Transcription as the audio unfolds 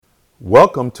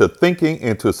Welcome to Thinking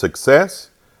into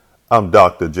Success. I'm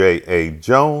Dr. J.A.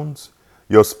 Jones,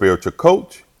 your spiritual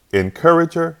coach,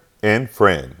 encourager, and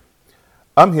friend.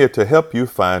 I'm here to help you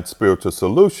find spiritual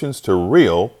solutions to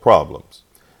real problems.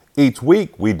 Each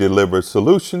week, we deliver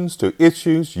solutions to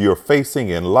issues you're facing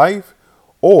in life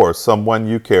or someone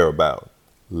you care about.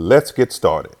 Let's get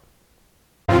started.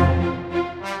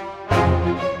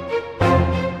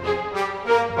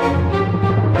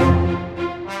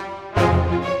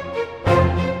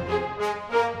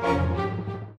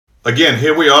 Again,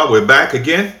 here we are. We're back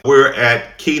again. We're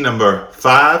at key number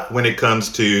 5 when it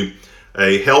comes to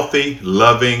a healthy,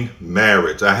 loving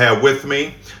marriage. I have with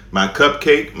me my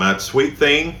cupcake, my sweet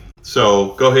thing.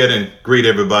 So go ahead and greet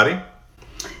everybody.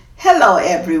 Hello,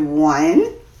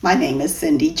 everyone. My name is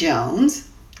Cindy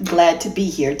Jones. Glad to be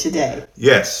here today.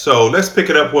 Yes, so let's pick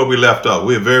it up where we left off.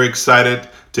 We're very excited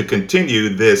to continue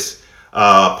this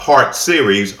part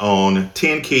series on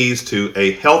 10 keys to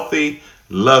a healthy,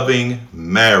 loving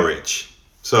marriage.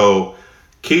 So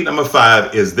key number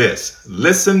 5 is this: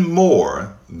 listen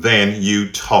more than you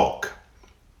talk.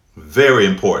 Very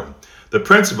important. The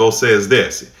principle says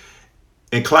this: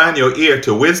 incline your ear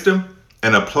to wisdom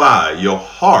and apply your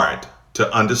heart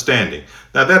to understanding.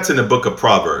 Now that's in the book of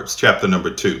Proverbs, chapter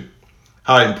number 2.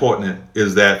 How important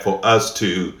is that for us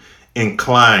to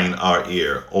incline our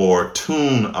ear or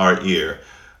tune our ear,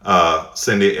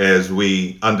 Cindy, as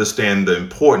we understand the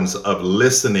importance of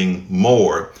listening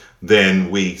more than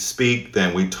we speak,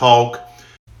 than we talk?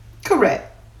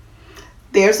 Correct.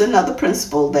 There's another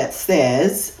principle that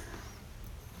says,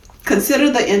 consider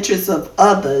the interests of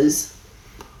others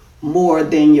more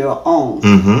than your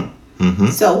own.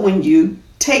 So when you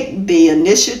take the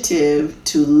initiative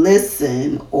to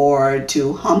listen or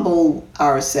to humble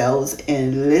ourselves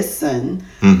and listen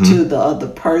to the other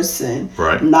person,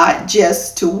 Right. not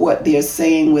just to what they're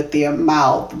saying with their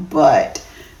mouth, but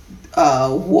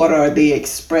what are they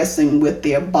expressing with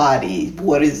their body?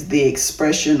 What is the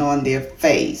expression on their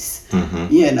face?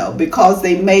 Because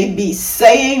they may be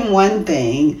saying one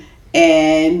thing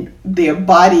and their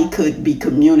body could be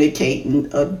communicating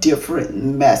a different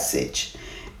message.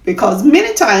 Because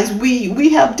many times we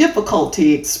have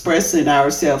difficulty expressing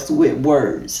ourselves with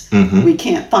words. We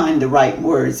can't find the right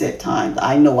words at times.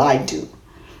 I know I do.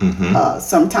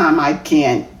 Sometimes I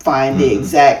can't find the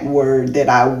exact word that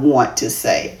I want to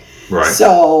say. Right.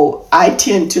 So I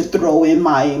tend to throw in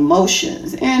my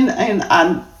emotions. And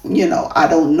I'm, I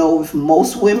don't know if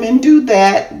most women do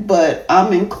that, but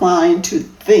I'm inclined to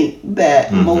think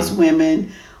that most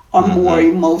women are more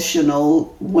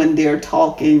emotional when they're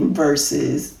talking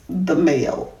versus the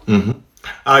male.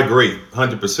 I agree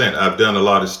 100%. I've done a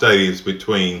lot of studies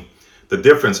between the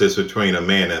differences between a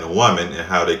man and a woman and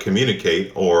how they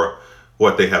communicate or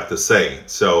what they have to say.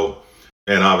 So,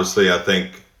 and obviously I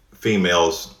think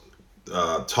females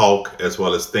talk as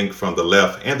well as think from the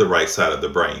left and the right side of the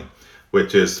brain,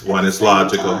 which is one is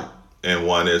logical and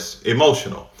one is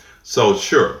emotional. So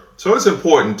sure. So it's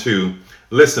important to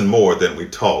listen more than we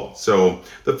talk. So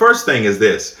the first thing is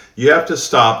this: you have to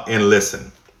stop and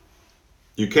listen.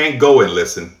 You can't go and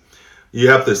listen. You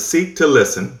have to seek to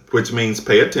listen, which means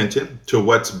pay attention to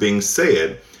what's being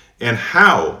said and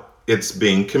how it's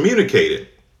being communicated,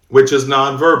 which is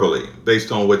non-verbally,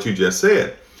 based on what you just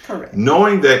said. Correct.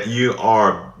 Knowing that you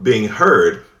are being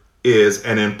heard is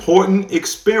an important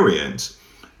experience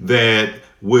that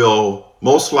will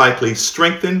most likely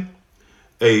strengthen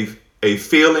a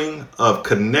feeling of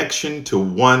connection to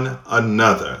one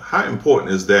another. How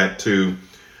important is that to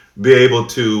be able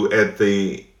to,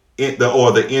 the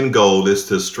end goal is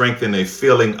to strengthen a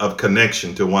feeling of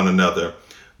connection to one another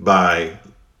by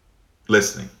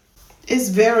listening. It's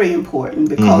very important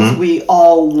because we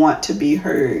all want to be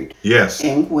heard. Yes.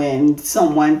 And when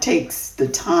someone takes the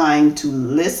time to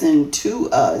listen to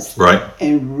us, Right.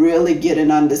 and really get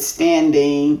an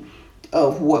understanding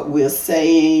of what we're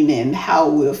saying and how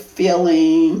we're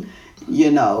feeling,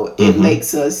 it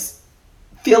makes us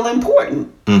feel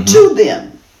important to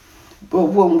them. But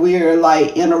when we're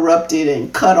like interrupted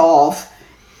and cut off,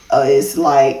 it's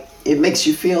like it makes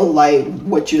you feel like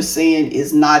what you're saying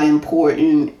is not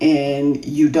important and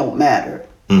you don't matter.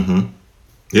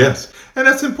 Yes, and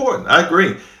that's important. I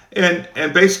agree.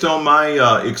 And based on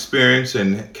my experience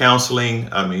in counseling,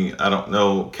 I mean, I don't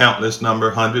know, countless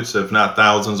number, hundreds, if not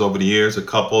thousands over the years of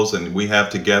couples, and we have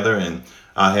together and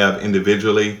I have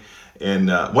individually. And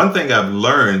one thing I've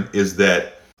learned is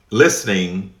that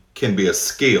listening can be a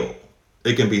skill.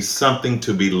 It can be something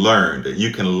to be learned.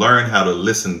 You can learn how to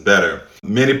listen better.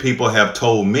 Many people have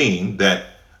told me that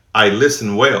I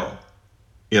listen well.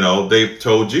 They've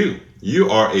told you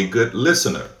are a good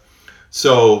listener.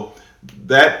 So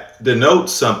that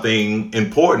denotes something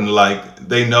important, like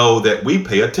they know that we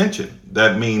pay attention.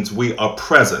 That means we are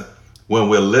present when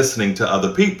we're listening to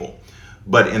other people.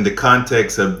 But in the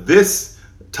context of this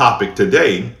topic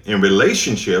today, in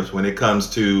relationships, when it comes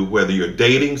to whether you're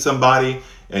dating somebody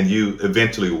and you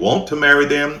eventually want to marry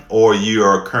them, or you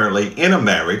are currently in a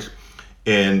marriage,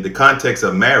 in the context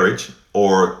of marriage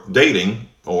or dating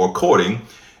or courting,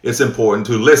 it's important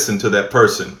to listen to that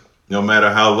person. No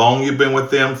matter how long you've been with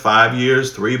them, 5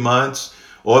 years, 3 months,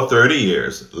 or 30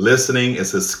 years, listening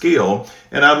is a skill.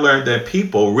 And I've learned that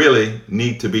people really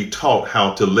need to be taught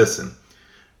how to listen,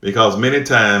 because many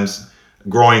times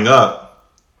growing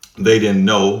up, they didn't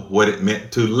know what it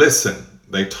meant to listen.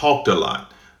 They talked a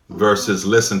lot versus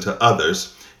listen to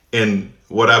others. And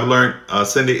what I've learned,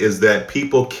 Cindy, is that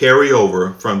people carry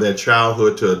over from their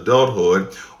childhood to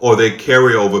adulthood, or they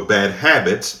carry over bad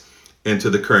habits into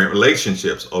the current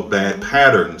relationships, or bad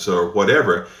patterns or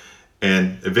whatever.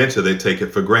 And eventually they take it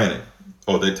for granted,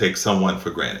 or they take someone for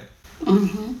granted.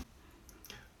 Mm-hmm.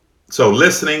 So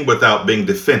listening without being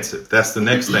defensive. That's the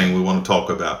next thing we want to talk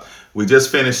about. We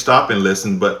just finished stop and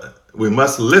listen, but we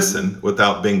must listen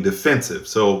without being defensive.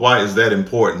 So why is that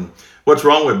important? What's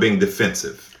wrong with being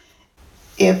defensive?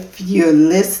 If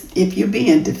you're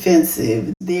being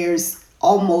defensive, there's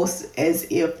almost as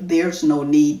if there's no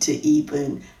need to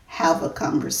even have a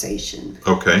conversation.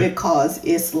 Okay. Because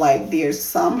it's like there's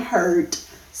some hurt,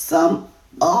 some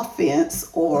offense,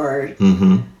 or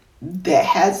that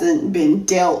hasn't been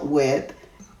dealt with.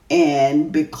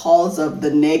 And because of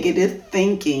the negative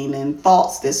thinking and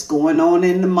thoughts that's going on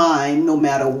in the mind, no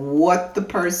matter what the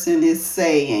person is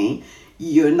saying,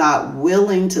 you're not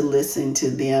willing to listen to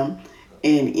them.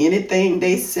 And anything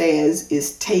they says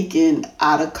is taken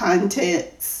out of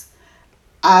context,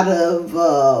 out of,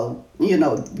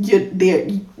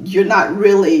 you're not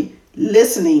really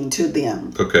listening to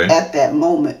them at that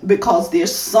moment, because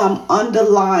there's some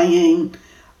underlying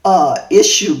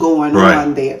issue going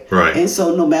on there. Right. And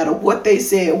so no matter what they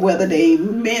said, whether they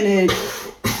meant it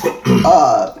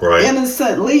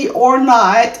innocently or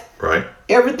not,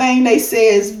 everything they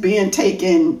say is being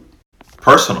taken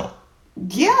personal.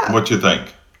 Yeah. What you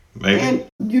think? Maybe. And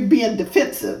you're being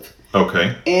defensive.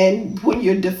 Okay. And when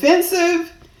you're defensive,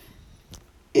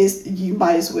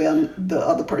 the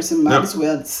other person might as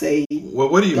well say. Well,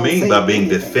 what do you mean by being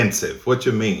defensive? What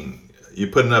you mean? You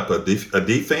putting up a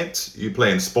defense? You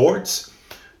playing sports?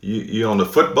 You on the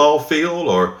football field,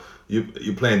 or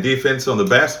you playing defense on the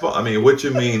basketball? I mean, what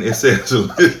you mean? It says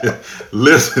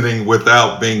listening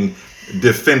without being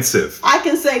defensive. I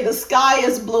can say the sky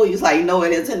is blue. It's like, no,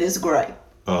 it isn't. It's gray.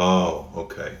 Oh,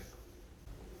 okay.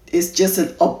 It's just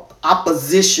an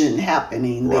opposition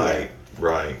happening there.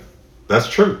 Right. That's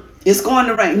true. It's going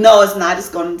to rain. No, it's not.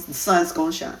 The sun's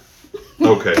going to shine.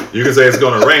 Okay. You can say it's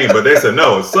going to rain, but they said,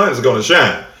 no, the sun's going to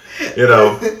shine.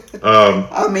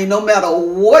 I mean, no matter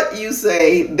what you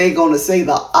say, they're going to say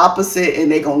the opposite, and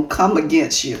they're going to come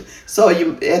against you. So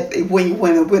when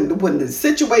the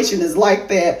situation is like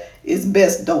that, it's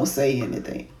best don't say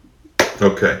anything.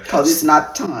 Okay. Because it's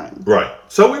not time. Right.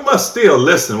 So we must still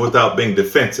listen without being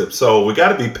defensive. So we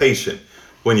got to be patient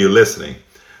when you're listening.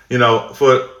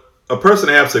 For a person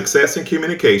to have success in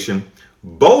communication,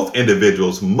 both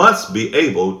individuals must be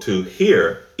able to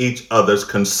hear each other's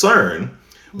concern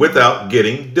without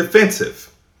getting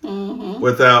defensive,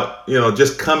 without,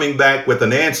 just coming back with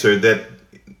an answer that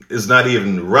is not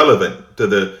even relevant to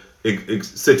the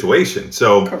situation.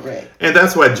 So, correct. And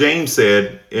that's why James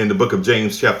said in the book of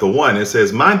James chapter 1, it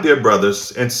says, "My dear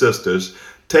brothers and sisters,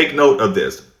 take note of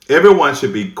this. Everyone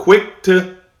should be quick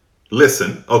to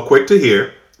listen, or quick to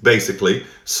hear, basically,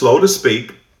 slow to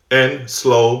speak, and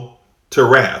slow to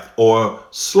wrath, or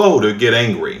slow to get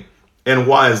angry." And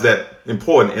why is that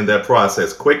important in that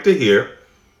process? Quick to hear,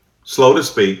 slow to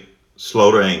speak, slow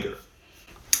to anger.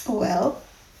 Well,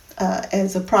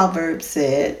 as a proverb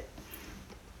said,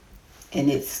 and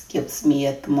it skips me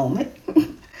at the moment.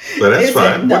 But that's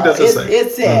fine. What does it say?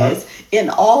 It says, "In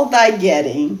all thy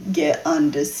getting, get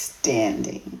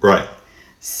understanding." Right.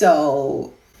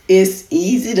 So it's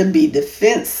easy to be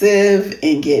defensive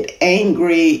and get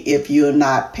angry if you're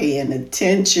not paying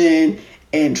attention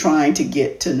and trying to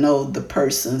get to know the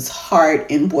person's heart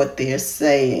and what they're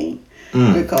saying.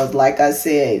 Because like I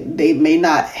said, they may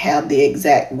not have the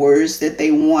exact words that they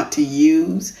want to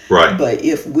use. Right. But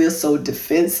if we're so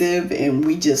defensive and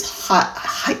we just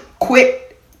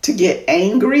quick to get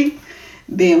angry,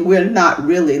 then we're not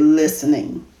really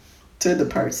listening to the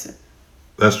person.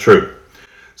 That's true.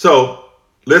 So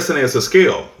listening is a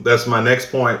skill. That's my next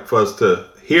point for us to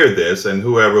hear this, and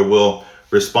whoever will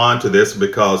respond to this,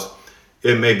 because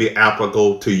it may be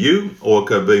applicable to you, or it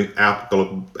could be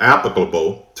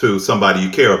applicable to somebody you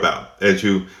care about as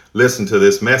you listen to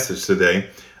this message today.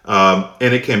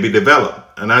 And it can be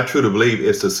developed. And I truly believe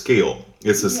it's a skill.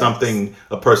 It's something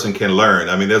a person can learn.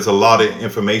 I mean, there's a lot of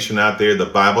information out there. The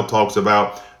Bible talks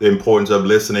about the importance of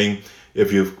listening.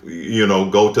 If you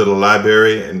go to the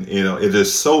library, and it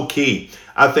is so key.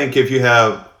 I think if you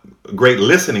have great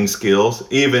listening skills,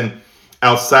 even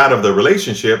outside of the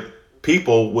relationship,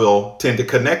 people will tend to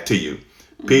connect to you.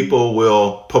 People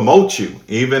will promote you,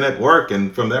 even at work.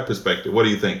 And from that perspective, what do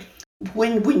you think?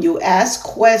 When you ask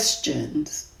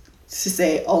questions, to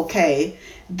say, okay,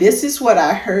 this is what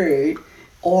I heard,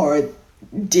 or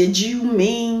did you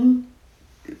mean,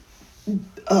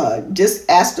 just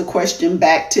ask the question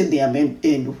back to them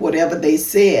in whatever they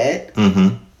said.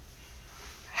 Mm-hmm.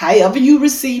 However you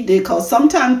received it, because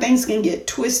sometimes things can get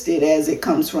twisted as it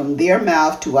comes from their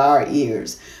mouth to our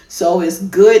ears. So it's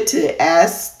good to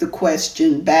ask the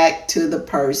question back to the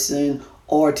person,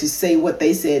 or to say what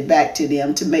they said back to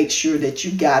them, to make sure that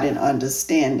you got an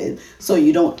understanding, so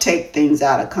you don't take things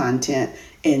out of content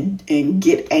and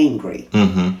get angry.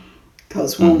 Mm-hmm.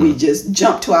 Because when we just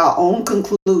jump to our own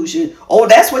conclusion, oh,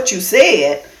 that's what you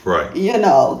said, right?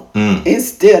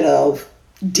 Instead of,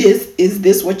 is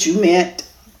this what you meant?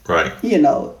 Right.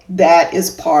 That is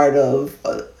part of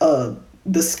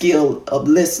the skill of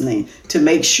listening, to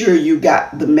make sure you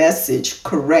got the message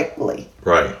correctly.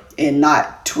 Right. And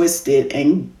not twist it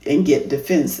and get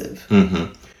defensive.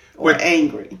 Mm-hmm. Or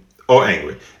angry.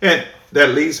 And that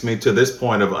leads me to this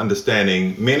point of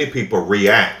understanding many people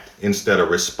react instead of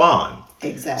respond.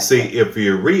 Exactly. See, if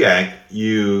you react,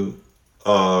 you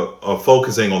are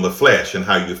focusing on the flesh and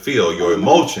how you feel, your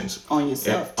emotions. On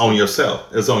yourself. On yourself.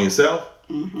 It's on yourself?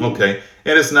 Mm-hmm. Okay.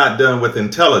 And it's not done with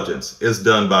intelligence. It's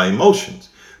done by emotions.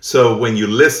 So when you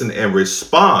listen and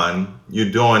respond,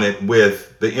 you're doing it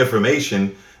with the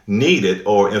information needed,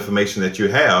 or information that you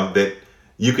have, that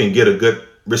you can get a good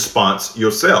response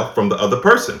yourself from the other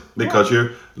person, because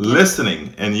you're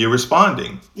listening and you're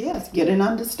responding. Yes, get an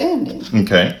understanding.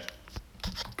 Okay.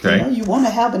 You want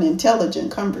to have an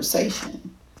intelligent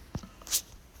conversation.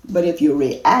 But if you're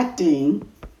reacting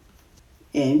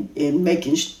and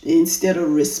making, instead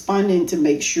of responding to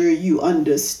make sure you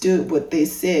understood what they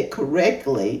said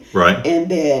correctly, right, and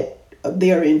that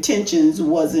their intentions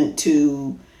wasn't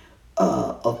to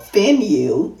offend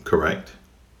you, correct,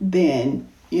 then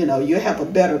you have a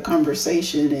better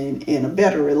conversation and a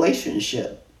better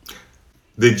relationship.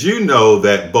 Did you know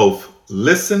that both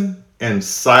listen and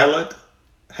silent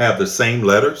have the same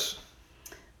letters?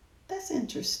 That's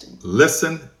interesting.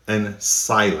 Listen and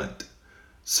silent.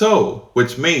 So,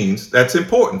 which means that's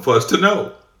important for us to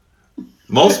know.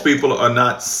 Most people are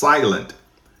not silent.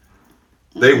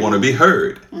 They want to be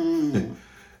heard.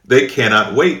 They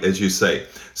cannot wait, as you say.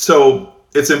 So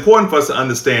it's important for us to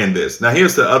understand this. Now,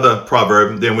 here's the other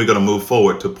proverb, then we're going to move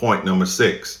forward to point number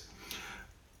 6.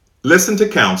 Listen to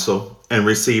counsel and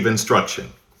receive instruction,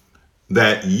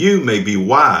 that you may be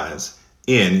wise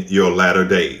in your latter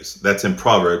days. That's in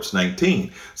Proverbs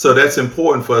 19. So that's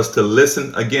important for us to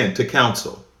listen again to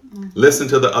counsel. Listen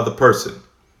to the other person.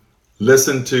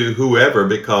 Listen to whoever,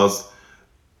 because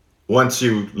once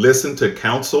you listen to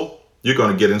counsel, you're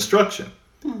going to get instruction.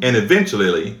 And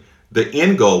eventually, the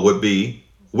end goal would be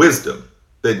wisdom,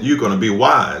 that you're going to be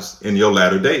wise in your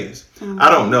latter days. I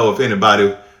don't know if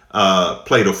anybody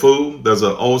played a fool. There's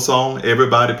an old song,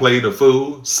 everybody played a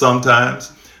fool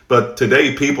sometimes. But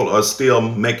today, people are still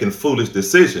making foolish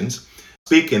decisions,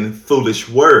 speaking foolish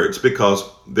words, because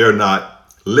they're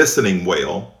not listening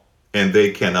well and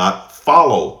they cannot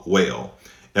follow well.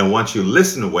 And once you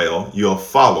listen well, you'll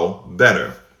follow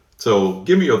better. So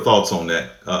give me your thoughts on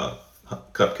that,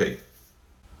 Cupcake.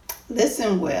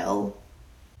 Listen well.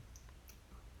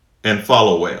 And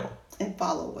follow well. And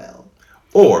follow well.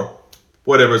 Or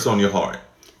whatever's on your heart.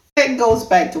 That goes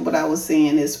back to what I was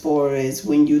saying, as far as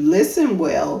when you listen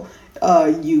well,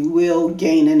 you will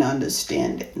gain an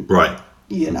understanding. Right.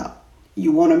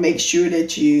 You want to make sure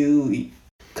that you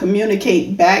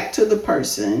communicate back to the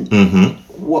person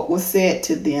what was said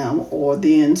to them, or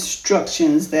the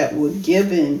instructions that were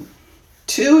given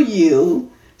to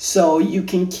you, so you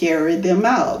can carry them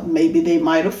out. Maybe they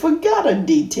might have forgot a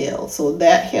detail, so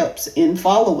that helps in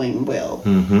following well.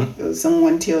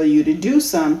 Someone tell you to do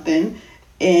something,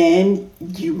 and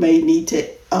you may need to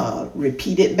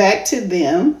repeat it back to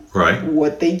them, right,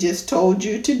 what they just told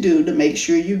you to do, to make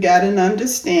sure you got an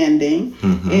understanding.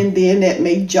 And then that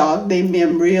may jog their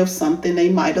memory of something they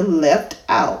might have left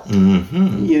out.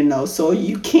 So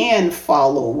you can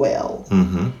follow well.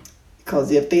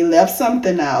 Because if they left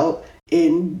something out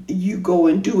and you go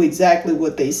and do exactly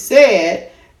what they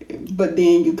said, but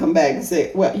then you come back and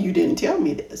say, well, you didn't tell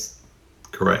me this.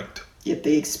 Correct. If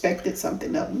they expected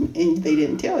something of them and they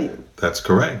didn't tell you. That's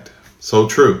correct. So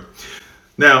true.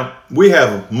 Now, we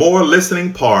have more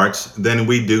listening parts than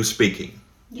we do speaking.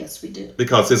 Yes, we do.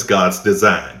 Because it's God's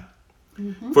design.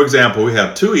 For example, we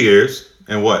have 2 ears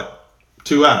and what?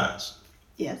 2 eyes.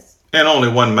 Yes. And only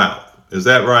 1 mouth. Is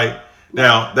that right?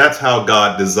 Now, that's how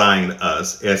God designed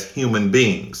us as human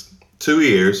beings. 2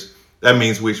 ears. That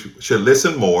means we should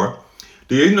listen more.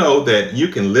 Do you know that you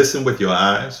can listen with your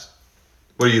eyes?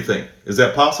 What do you think? Is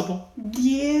that possible?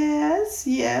 Yes,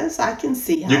 I can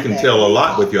see how you can that tell a would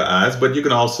lot be. with your eyes, but you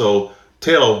can also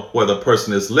tell whether a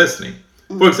person is listening.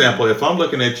 For example, if I'm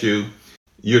looking at you,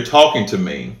 you're talking to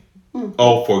me.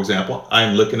 Oh, for example,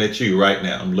 I'm looking at you right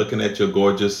now. I'm looking at your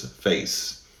gorgeous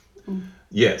face.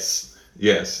 Yes.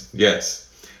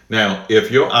 Now,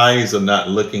 if your eyes are not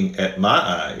looking at my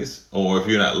eyes, or if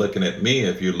you're not looking at me,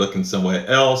 if you're looking somewhere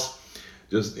else,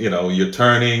 just, you're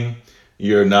turning,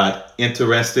 you're not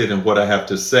interested in what I have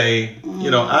to say,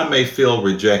 I may feel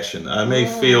rejection. I may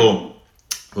feel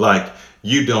like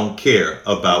you don't care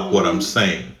about what I'm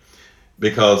saying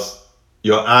because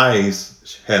your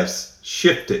eyes have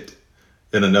shifted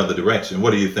in another direction.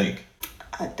 What do you think?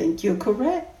 I think you're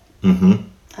correct. Mm-hmm.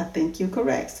 I think you're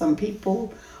correct. Some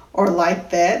people are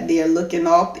like that. They're looking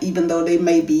off, even though they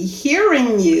may be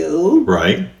hearing you,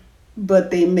 Right. but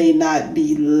they may not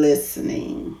be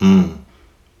listening.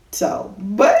 So,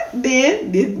 but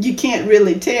then you can't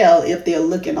really tell if they're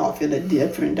looking off in a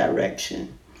different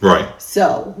direction. Right.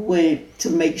 So, to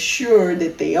make sure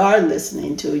that they are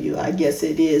listening to you, I guess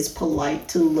it is polite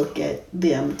to look at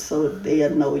them so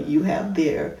they'll know you have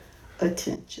their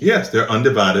attention. Yes, their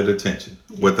undivided attention,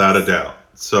 without a doubt.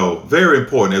 So, very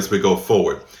important as we go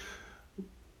forward.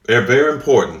 They're very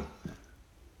important.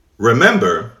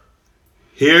 Remember,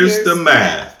 here's the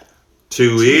math.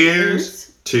 2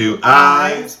 ears, 2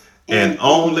 eyes, and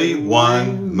only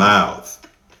 1 mouth.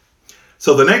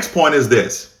 So the next point is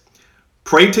this.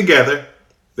 Pray together.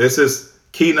 This is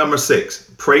key number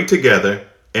 6. Pray together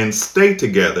and stay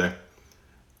together,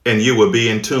 and you will be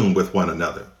in tune with one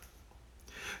another.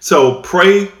 So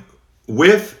pray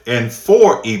with and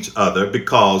for each other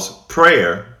because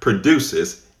prayer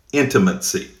produces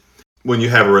intimacy. When you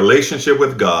have a relationship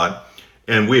with God,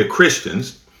 and we are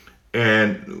Christians,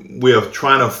 and we are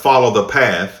trying to follow the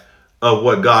path of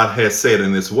what God has said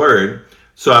in His Word.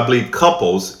 So I believe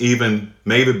couples, even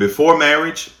maybe before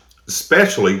marriage,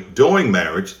 especially during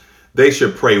marriage, they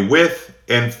should pray with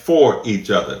and for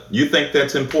each other. You think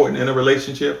that's important in a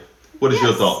relationship? What is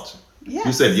your thoughts? Yes.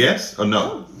 You said yes or no?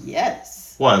 Oh,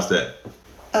 yes. Why is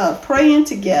that? Praying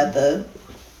together,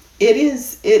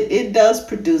 it does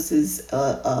produces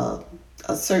a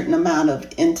certain amount of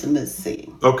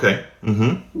intimacy. Okay.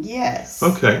 Mm-hmm. Yes.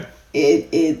 Okay.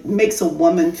 It makes a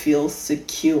woman feel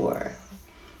secure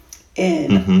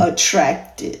and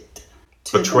attracted.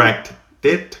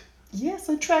 Attracted Yes,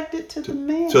 attracted to the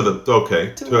man. to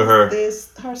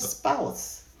her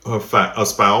spouse. a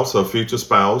spouse, or future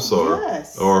spouse, or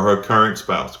Yes. or her current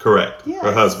spouse. Correct. Yes.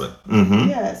 Her husband. Mm-hmm.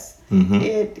 Yes. Mm-hmm.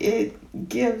 It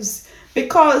gives,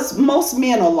 because most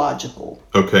men are logical,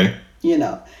 Okay.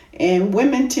 and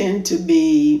women tend to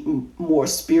be more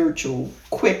spiritual,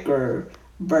 quicker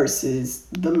versus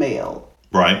the male.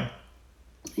 Right.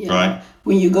 Right.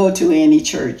 When you go to any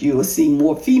church, you will see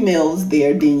more females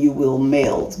there than you will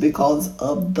males because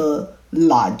of the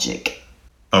logic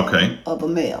Okay. of a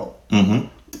male. Mm-hmm.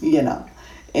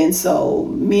 And so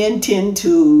men tend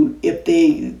to, if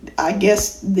they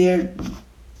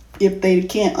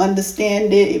can't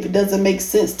understand it, if it doesn't make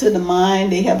sense to the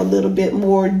mind, they have a little bit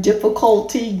more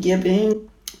difficulty giving.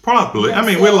 Probably. I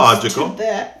mean, we're logical. To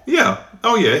that. Yeah.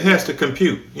 Oh, yeah. It has to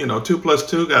compute. 2 plus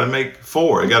 2 got to make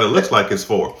 4. It got to look like it's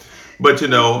 4. But,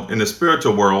 in the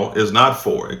spiritual world, it's not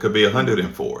 4. It could be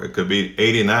 104. It could be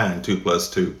 89, 2 plus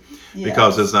 2. Yes.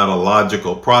 Because it's not a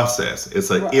logical process. It's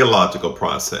an illogical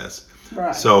process.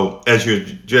 Right. So, as you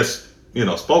just,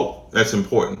 spoke, that's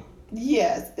important.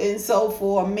 Yes. And so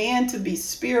for a man to be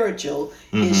spiritual,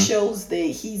 it shows that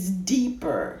he's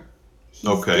deeper.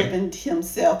 He's given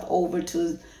himself over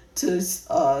to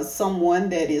someone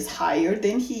that is higher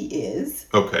than he is.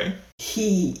 Okay.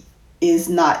 He is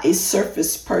not a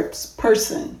surface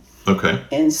person. Okay.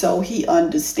 And so he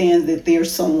understands that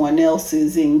there's someone else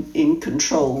is in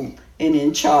control and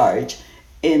in charge.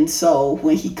 And so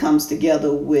when he comes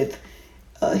together with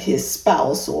his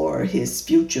spouse or his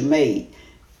future mate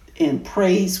and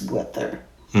prays with her,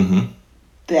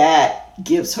 that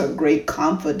gives her great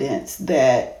confidence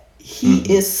that he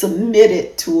is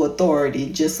submitted to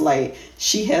authority, just like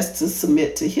she has to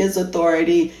submit to his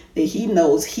authority, that he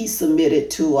knows he's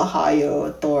submitted to a higher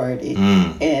authority,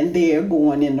 and they're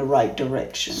going in the right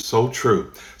direction. So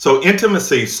true. So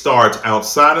intimacy starts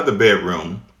outside of the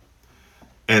bedroom,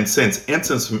 and since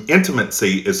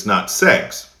intimacy is not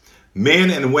sex, men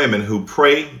and women who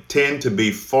pray tend to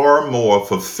be far more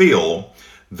fulfilled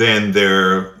than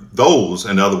those,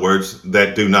 in other words,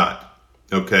 that do not.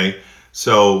 Okay?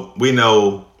 So we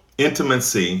know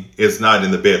intimacy is not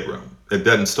in the bedroom. It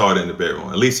doesn't start in the bedroom.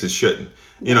 At least it shouldn't.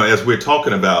 You know, as we're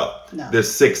talking about,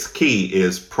 this sixth key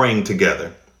is praying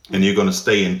together, and you're going to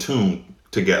stay in tune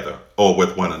together or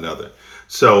with one another.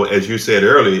 So as you said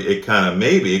earlier, it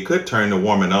could turn the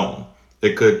woman on.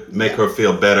 It could make her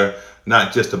feel better,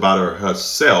 not just about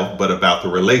herself, but about the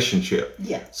relationship.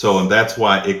 Yeah. So and that's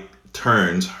why it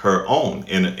turns her on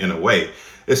in a way,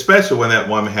 especially when that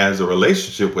woman has a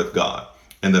relationship with God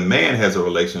and the man has a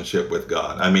relationship with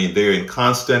God. I mean, they're in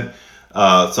constant,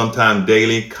 sometimes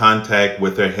daily contact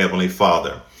with their Heavenly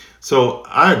Father. So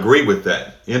I agree with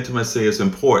that. Intimacy is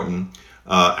important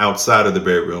outside of the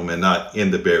bedroom and not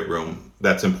in the bedroom.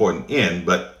 That's important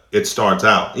but it starts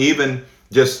out even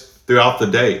just throughout the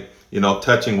day,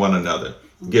 touching one another,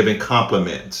 giving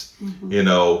compliments,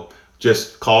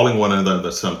 just calling one another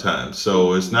sometimes.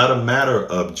 So it's not a matter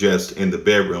of just in the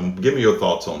bedroom. Give me your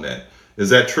thoughts on that. Is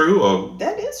that true? Or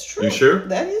that is true. You sure?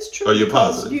 That is true. Are you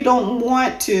positive? You don't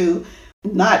want to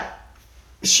not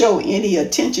show any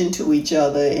attention to each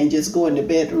other and just go in the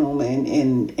bedroom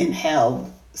and have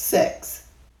sex.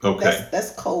 Okay.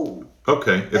 That's cold.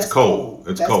 Okay. It's cold.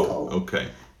 It's cold. Okay.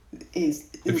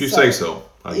 If you say so.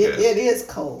 It is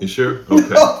cold. You sure?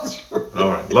 Okay. All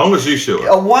right. Long as you sure.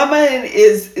 A woman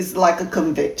is like a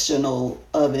conventional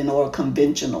oven or a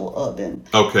conventional oven.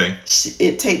 Okay.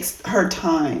 It takes her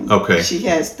time. Okay. She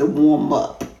has to warm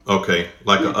up. Okay.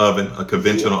 Like an oven, a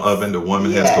conventional oven, the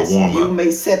woman has to warm up. You may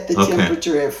set the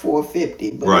temperature at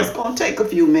 450, but it's going to take a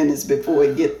few minutes before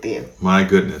it get there. My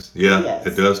goodness. Yeah.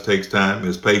 It does take time.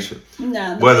 It's patient.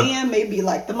 Now, the pan may be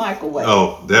like the microwave.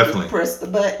 Oh, definitely. You press the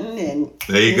button and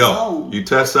there you go. On. You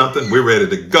touch something, we're ready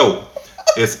to go.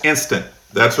 It's instant.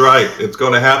 That's right. It's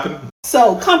going to happen.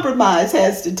 So compromise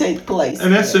has to take place.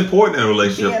 And that's important in a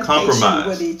relationship. Being compromise. Patient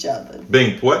with each other.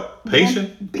 Being what?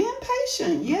 Patient? Being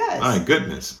patient, yes. My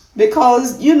goodness.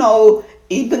 Because,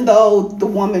 even though the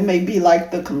woman may be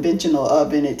like the conventional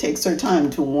oven, it takes her time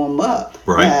to warm up.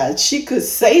 Right. She could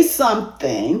say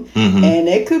something and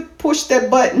it could push that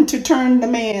button to turn the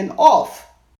man off.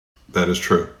 That is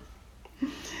true.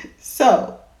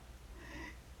 So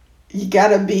you got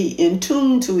to be in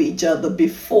tune to each other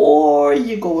before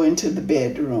you go into the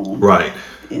bedroom. Right.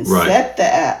 And set the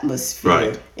atmosphere.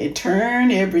 Right. And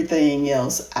turn everything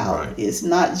else out. Right. It's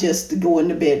not just to go in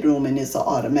the bedroom and it's an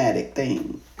automatic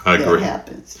thing. I agree. That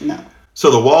happens. No. So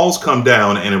the walls come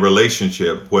down in a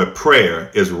relationship where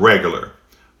prayer is regular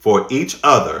for each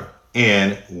other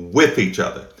and with each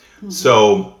other.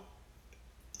 So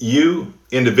you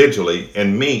individually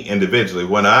and me individually,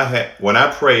 when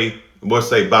I pray, we'll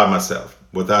say by myself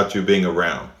without you being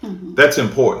around, that's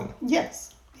important. Yes.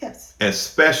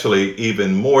 Especially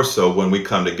even more so when we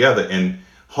come together and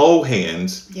hold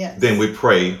hands, then we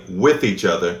pray with each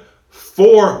other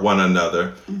for one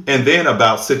another, and then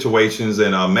about situations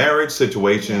in our marriage,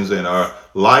 situations in our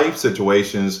life,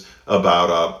 situations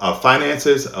about our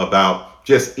finances, about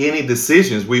just any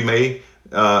decisions we may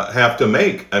have to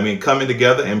make. I mean, coming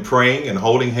together and praying and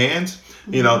holding hands,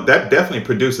 that definitely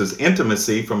produces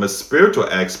intimacy from a spiritual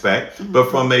aspect, but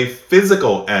from a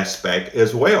physical aspect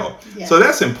as well. So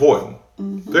that's important.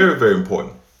 Very, very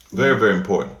important. Very, very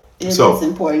important. It is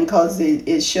important because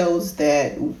it shows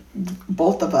that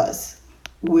both of us,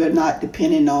 we're not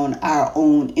depending on our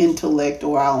own intellect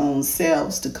or our own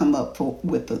selves to come up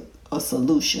with a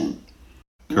solution.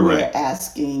 Correct. We're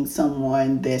asking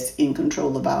someone that's in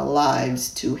control of our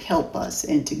lives to help us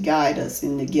and to guide us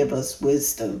and to give us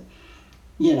wisdom,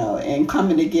 and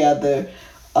coming together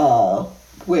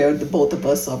where the both of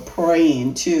us are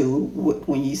praying too.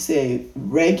 When you say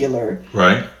regular,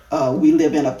 right? We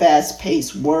live in a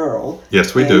fast-paced world.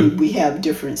 Yes, we do. We have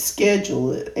different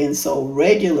schedules, and so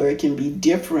regular can be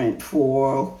different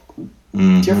for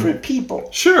different people.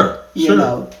 Sure.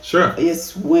 Sure.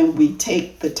 It's when we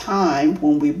take the time,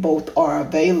 when we both are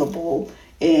available,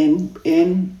 and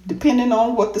depending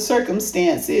on what the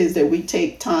circumstance is, that we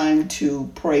take time to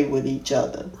pray with each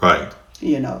other. Right.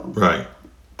 Right.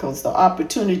 Because the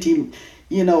opportunity,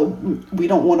 we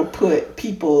don't want to put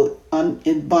people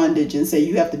in bondage and say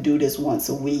you have to do this once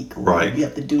a week, or you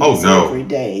have to do this every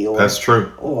day, or that's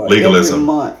true. or Legalism. every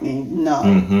month.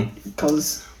 No,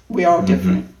 because We're all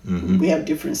different. We have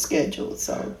different schedules.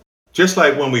 So just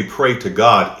like when we pray to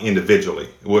God individually,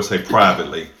 we'll say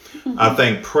privately, I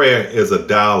think prayer is a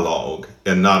dialogue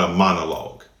and not a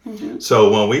monologue.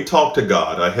 So when we talk to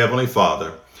God, our Heavenly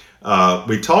Father,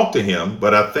 we talk to Him,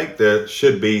 but I think there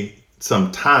should be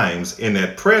some times in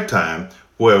that prayer time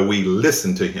where we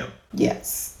listen to Him.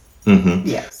 yes.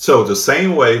 Yes. So the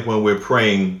same way when we're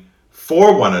praying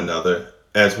for one another,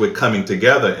 as we're coming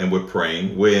together and we're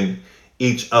praying, we're in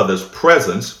each other's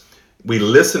presence, we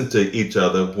listen to each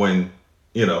other when,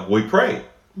 we pray.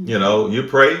 You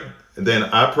pray, and then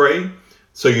I pray.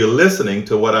 So you're listening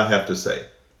to what I have to say.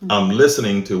 I'm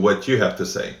listening to what you have to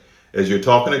say as you're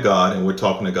talking to God, and we're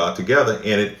talking to God together,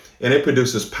 and it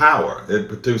produces power. It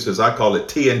produces, I call it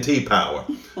TNT power.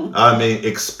 I mean,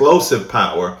 explosive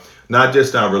power, not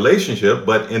just our relationship,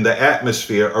 but in the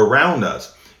atmosphere around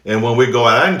us. And when we go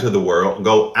out into the world, we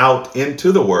go out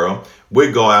into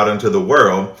the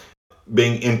world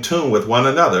being in tune with one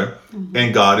another,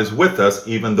 and God is with us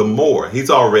even the more. He's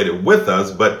already with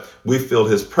us, but we feel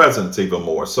His presence even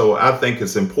more. So I think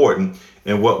it's important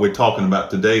in what we're talking about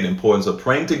today, the importance of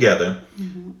praying together,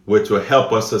 which will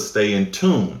help us to stay in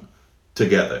tune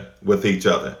together with each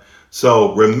other.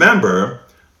 So remember,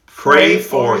 pray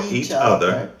for each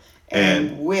other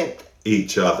and with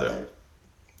each other.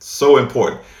 So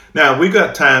important. Now we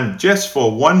got time just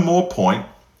for one more point.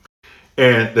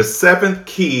 And the seventh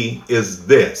key is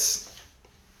this: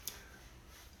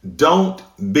 don't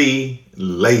be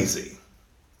lazy.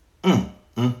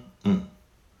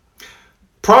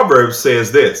 Proverbs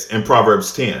says this in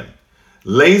Proverbs 10: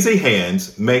 lazy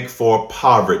hands make for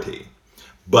poverty,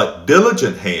 but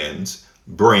diligent hands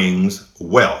brings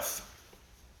wealth.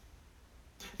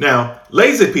 Now,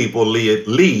 lazy people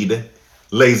lead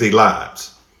lazy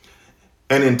lives.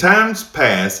 And in times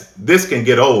past, this can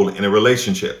get old in a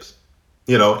relationships.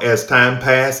 As time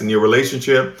passes in your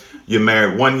relationship, you're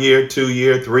married 1 year, 2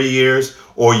 years, 3 years,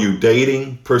 or you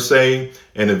dating per se,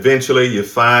 and eventually you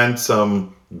find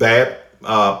some bad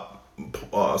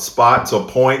spots or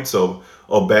points or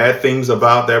bad things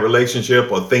about that relationship,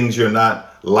 or things you're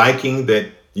not liking that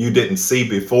you didn't see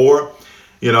before,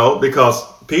 because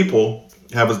people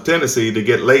have a tendency to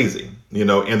get lazy, in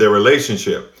their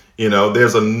relationship.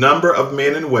 There's a number of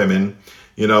men and women,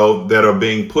 that are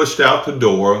being pushed out the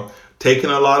door,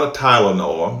 taking a lot of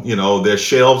Tylenol. Their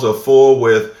shelves are full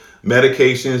with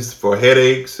medications for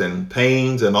headaches and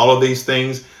pains and all of these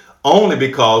things, only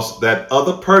because that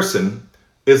other person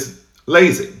is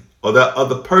lazy, or that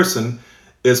other person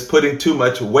is putting too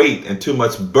much weight and too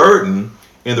much burden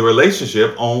in the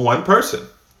relationship on one person.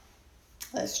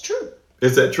 That's true.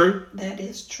 Is that true? That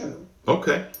is true.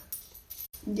 Okay.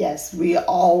 Yes, we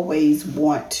always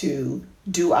want to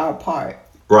do our part.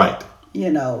 Right.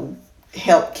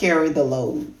 Help carry the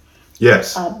load.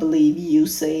 Yes. I believe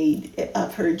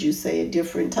I've heard you say at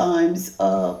different times,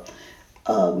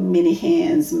 many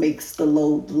hands makes the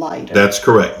load lighter. That's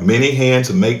correct. Many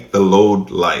hands make the load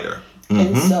lighter.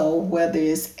 And so whether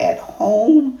it's at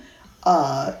home,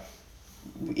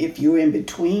 if you're in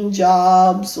between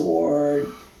jobs, or,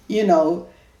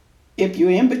 if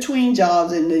you're in between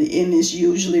jobs and it's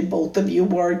usually both of you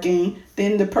working,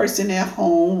 then the person at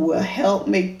home will help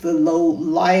make the load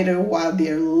lighter while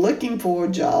they're looking for a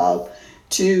job,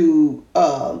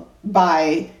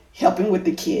 by helping with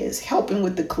the kids, helping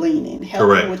with the cleaning,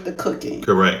 helping with the cooking.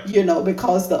 Correct.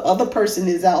 Because the other person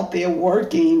is out there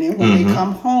working, and when they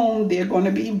come home, they're going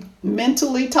to be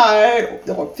mentally tired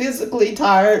or physically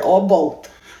tired, or both.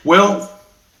 Well,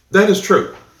 that is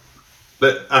true.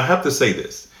 But I have to say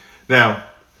this. Now,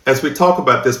 as we talk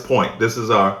about this point, this is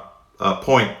our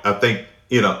point, I think,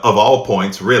 of all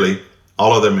points, really,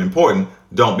 all of them important.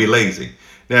 Don't be lazy.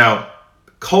 Now,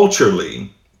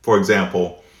 culturally, for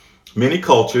example, many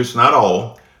cultures, not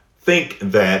all, think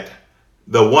that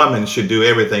the woman should do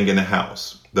everything in the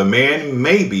house. The man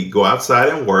maybe go outside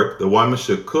and work. The woman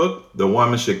should cook. The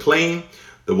woman should clean.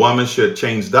 The woman should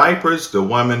change diapers. The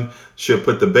woman should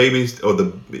put the babies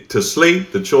to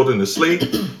sleep, the children to sleep.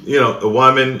 The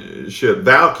woman should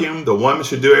vacuum. The woman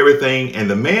should do everything. And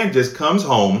the man just comes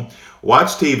home,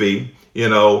 watch TV.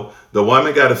 The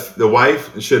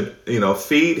wife should,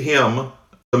 feed him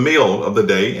the meal of the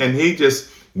day, and he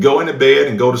just go into bed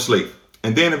and go to sleep.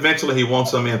 And then eventually he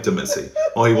wants some intimacy,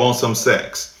 or he wants some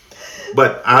sex.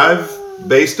 But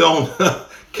based on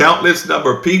countless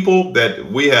number of people that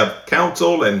we have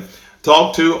counseled and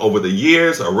talked to over the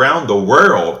years around the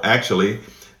world, actually,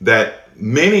 that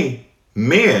many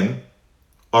men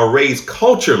are raised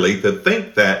culturally to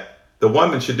think that the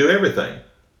woman should do everything,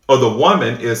 or the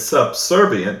woman is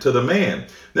subservient to the man.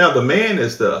 Now, the man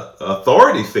is the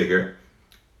authority figure,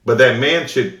 but that man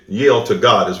should yield to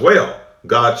God as well.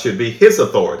 God should be his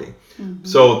authority.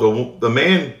 So the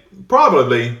man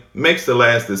probably makes the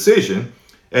last decision.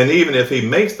 And even if he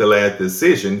makes the last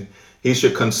decision, he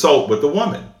should consult with the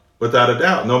woman, without a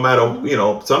doubt. No matter,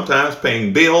 sometimes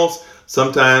paying bills,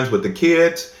 sometimes with the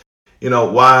kids.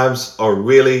 Wives are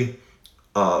really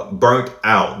burnt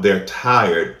out. They're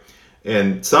tired.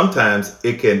 And sometimes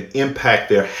it can impact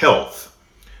their health.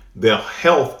 Their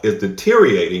health is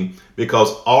deteriorating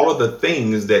because all of the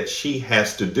things that she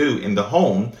has to do in the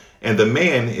home, and the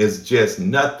man is just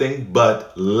nothing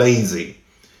but lazy.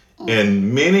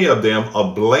 And many of them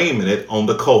are blaming it on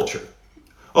the culture.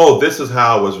 Oh, this is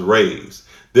how I was raised.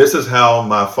 This is how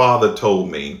my father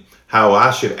told me how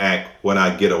I should act when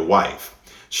I get a wife.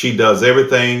 She does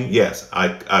everything. Yes,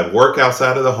 I work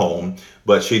outside of the home,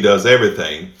 but she does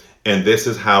everything. And this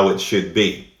is how it should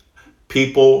be.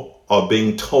 People are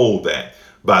being told that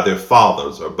by their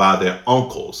fathers or by their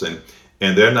uncles, and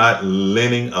they're not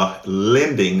lending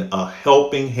a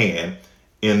helping hand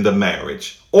in the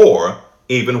marriage, or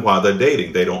even while they're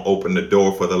dating. They don't open the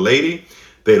door for the lady.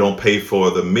 They don't pay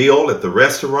for the meal at the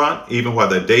restaurant, even while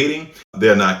they're dating.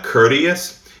 They're not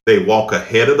courteous. They walk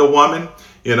ahead of the woman.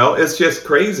 It's just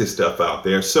crazy stuff out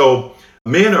there. So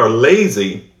men are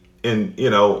lazy. And,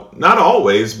 not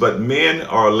always, but men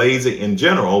are lazy in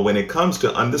general when it comes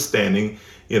to understanding,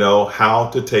 how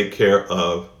to take care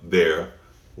of their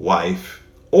wife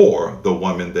or the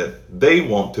woman that they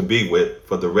want to be with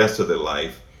for the rest of their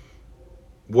life.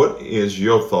 What is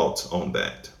your thoughts on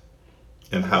that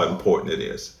and how important it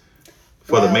is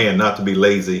for the man not to be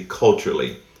lazy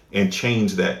culturally and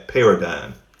change that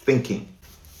paradigm thinking?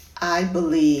 I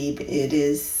believe it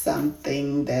is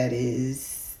something that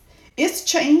it's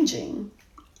changing.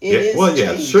 It is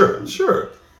changing. Sure.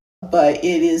 But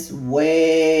it is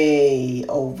way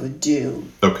overdue.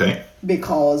 Okay.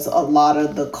 Because a lot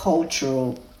of the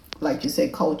cultural, like you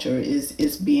said, culture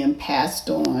is being passed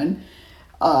on.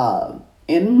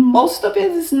 And most of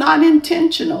it is not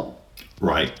intentional.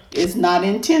 Right. It's not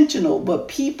intentional, but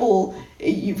people,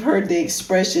 you've heard the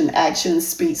expression, action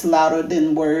speaks louder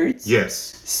than words.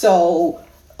 Yes. So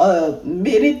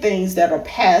many things that are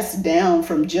passed down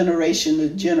from generation to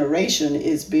generation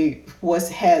what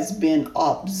has been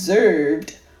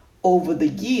observed over the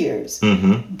years.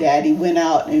 Mm-hmm. Daddy went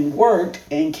out and worked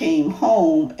and came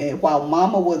home, and while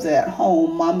mama was at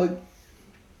home, mama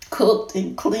cooked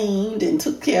and cleaned and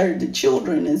took care of the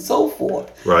children and so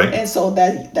forth. Right. And so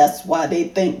that's why they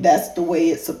think that's the way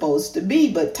it's supposed to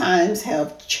be. But times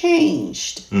have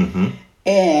changed. Mm-hmm.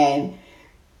 And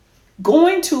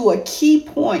going to a key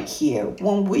point here,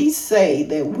 when we say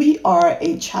that we are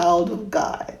a child of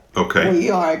God, okay, we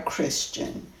are a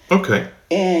Christian. Okay.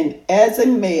 And as a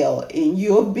male, and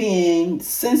you're being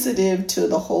sensitive to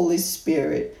the Holy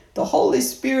Spirit, the Holy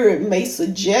Spirit may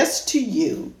suggest to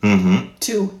you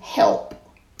to help.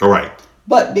 All right.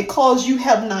 But because you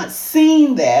have not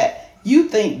seen that, you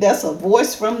think that's a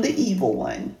voice from the evil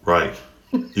one. Right.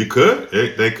 You could.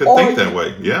 They could think that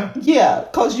way. Yeah. Yeah,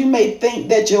 because you may think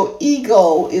that your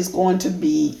ego is going to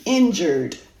be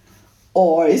injured,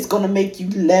 or it's going to make you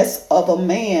less of a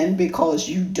man because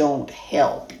you don't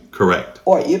help. Correct.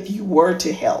 Or if you were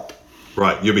to help.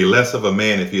 Right. You'll be less of a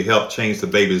man if you help change the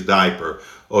baby's diaper,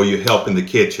 or you help in the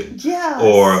kitchen. Yes.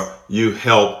 Or you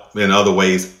help in other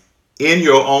ways in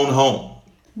your own home.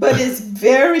 But it's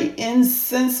very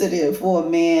insensitive for a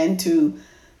man to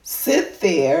sit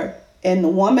there and the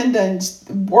woman done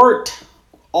worked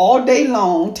all day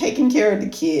long taking care of the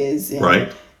kids and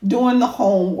right. doing the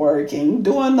homework and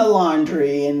doing the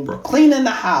laundry and cleaning the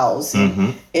house.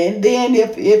 And then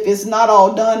if it's not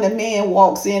all done, the man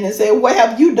walks in and says, "What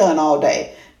have you done all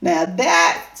day?" Now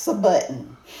that's a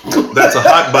button. That's a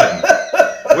hot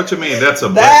button. What you mean that's a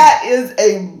button? That is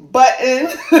a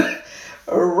button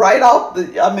right off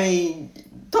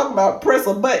talking about press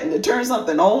a button to turn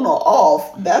something on or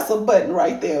off. That's a button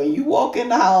right there. You walk in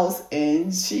the house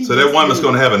and So that woman's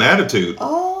going to have an attitude.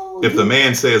 If the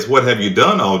man says, "What have you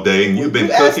done all day?" and you've been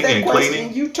cooking and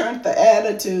cleaning. You turned the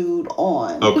attitude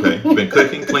on. Okay. You've been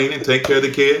cooking, cleaning, take care of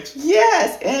the kids?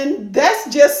 Yes. And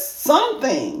that's just some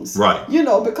things. Right.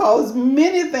 Because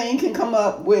many things can come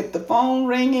up with the phone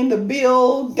ringing, the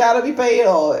bill got to be paid,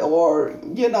 or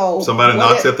somebody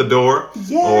knocks at the door.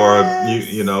 Yes.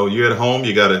 Or, you're at home,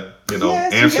 you got to,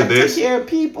 answer this. Take care of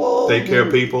people. Take care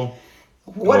of people.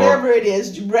 Whatever it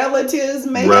is, relatives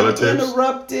may have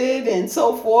interrupted and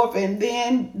so forth, and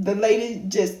then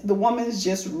the woman's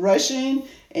just rushing,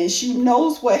 and she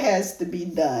knows what has to be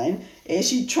done, and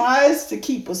she tries to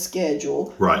keep a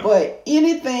schedule. Right. But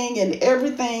anything and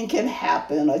everything can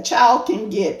happen. A child can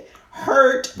get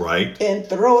hurt Right. and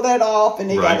throw that off, and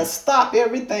they got to Right. stop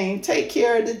everything, take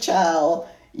care of the child.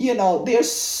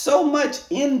 There's so much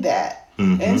in that.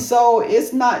 And so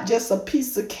it's not just a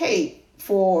piece of cake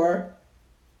for,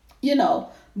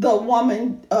 the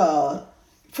woman,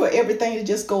 for everything to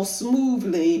just go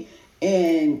smoothly.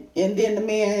 And then the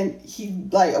man, he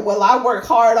like, well, I work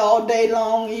hard all day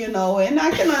long, and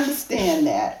I can understand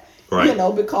that. Right.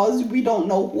 Because we don't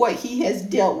know what he has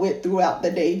dealt with throughout the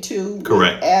day too.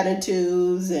 Correct. With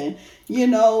attitudes and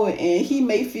he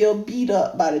may feel beat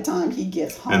up by the time he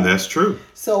gets home. And that's true.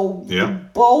 So Yeah.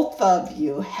 both of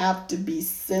you have to be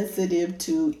sensitive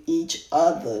to each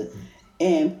other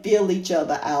and feel each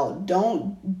other out.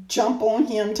 Don't jump on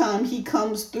him time he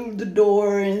comes through the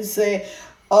door and say,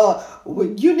 well,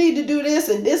 you need to do this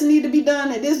and this need to be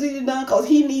done and this need to be done, because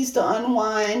he needs to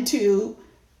unwind too,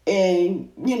 and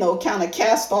kind of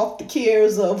cast off the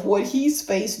cares of what he's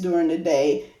faced during the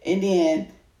day, and then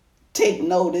take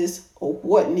notice of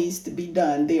what needs to be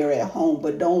done there at home.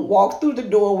 But don't walk through the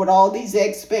door with all these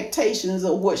expectations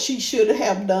of what she should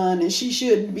have done and she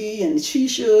should be and she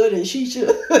should and she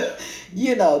should.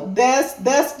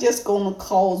 That's just going to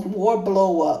cause more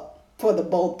blow up for the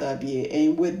both of you.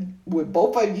 And with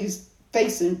both of you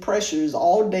facing pressures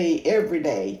all day, every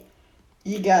day,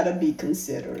 you got to be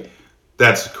considerate.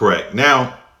 That's correct.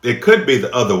 Now, it could be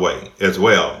the other way as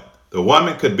well. The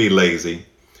woman could be lazy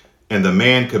and the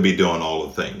man could be doing all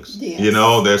the things. Yes.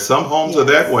 There's some homes are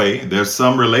that way. There's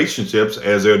some relationships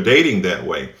as they're dating that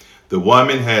way. The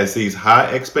woman has these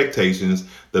high expectations.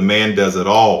 The man does it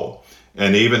all.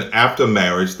 And even after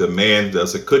marriage, the man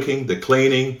does the cooking, the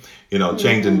cleaning,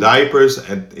 changing diapers.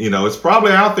 And, it's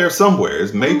probably out there somewhere.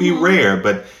 It may be rare,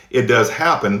 but it does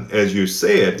happen. As you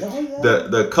said,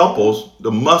 the couples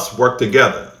must work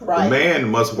together. Right. The man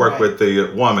must work with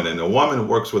the woman and the woman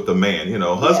works with the man,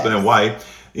 husband and wife.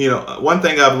 One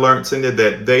thing I've learned, Cindy,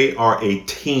 that they are a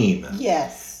team.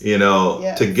 Yes.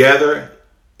 Together,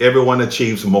 everyone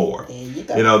achieves more. There you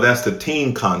go. That's the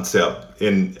team concept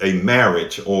in a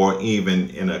marriage or even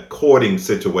in a courting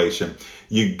situation.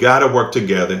 You got to work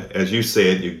together. As you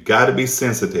said, you got to be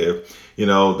sensitive.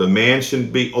 The man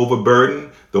shouldn't be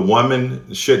overburdened. The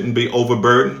woman shouldn't be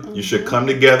overburdened. You should come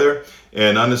together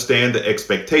and understand the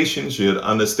expectations. You should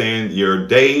understand your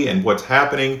day and what's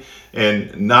happening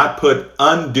and not put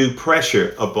undue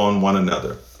pressure upon one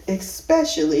another.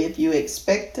 Especially if you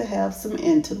expect to have some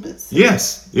intimacy.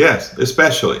 Yes,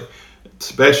 especially.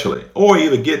 Or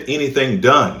even get anything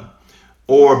done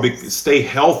or stay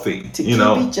healthy. To keep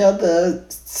each other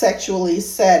sexually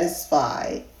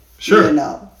satisfied. Sure.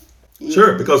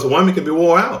 Sure, because the woman can be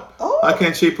wore out. Oh. How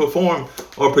can she perform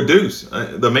or produce?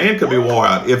 The man could be wore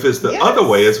out if it's the other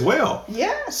way as well.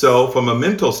 Yes. So from a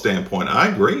mental standpoint, I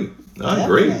agree. I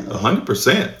agree, Definitely.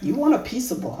 100%. You want a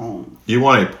peaceable home. You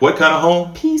want what kind of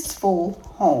home? Peaceful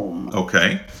home.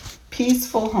 Okay.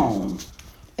 Peaceful home.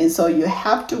 And so you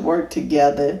have to work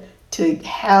together to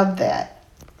have that.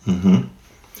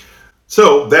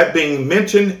 So that being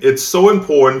mentioned, it's so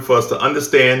important for us to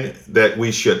understand that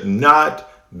we should not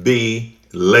be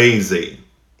lazy.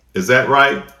 Is that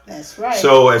right? That's right.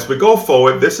 So as we go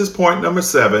forward, this is point number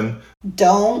 7.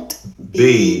 Don't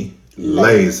Be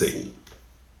lazy.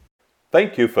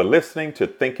 Thank you for listening to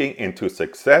Thinking into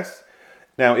Success.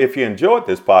 Now, if you enjoyed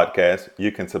this podcast,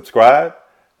 you can subscribe,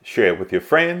 share it with your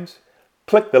friends,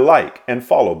 click the like and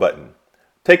follow button,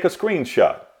 take a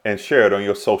screenshot and share it on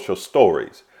your social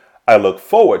stories. I look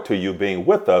forward to you being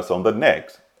with us on the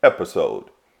next episode.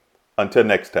 Until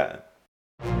next time.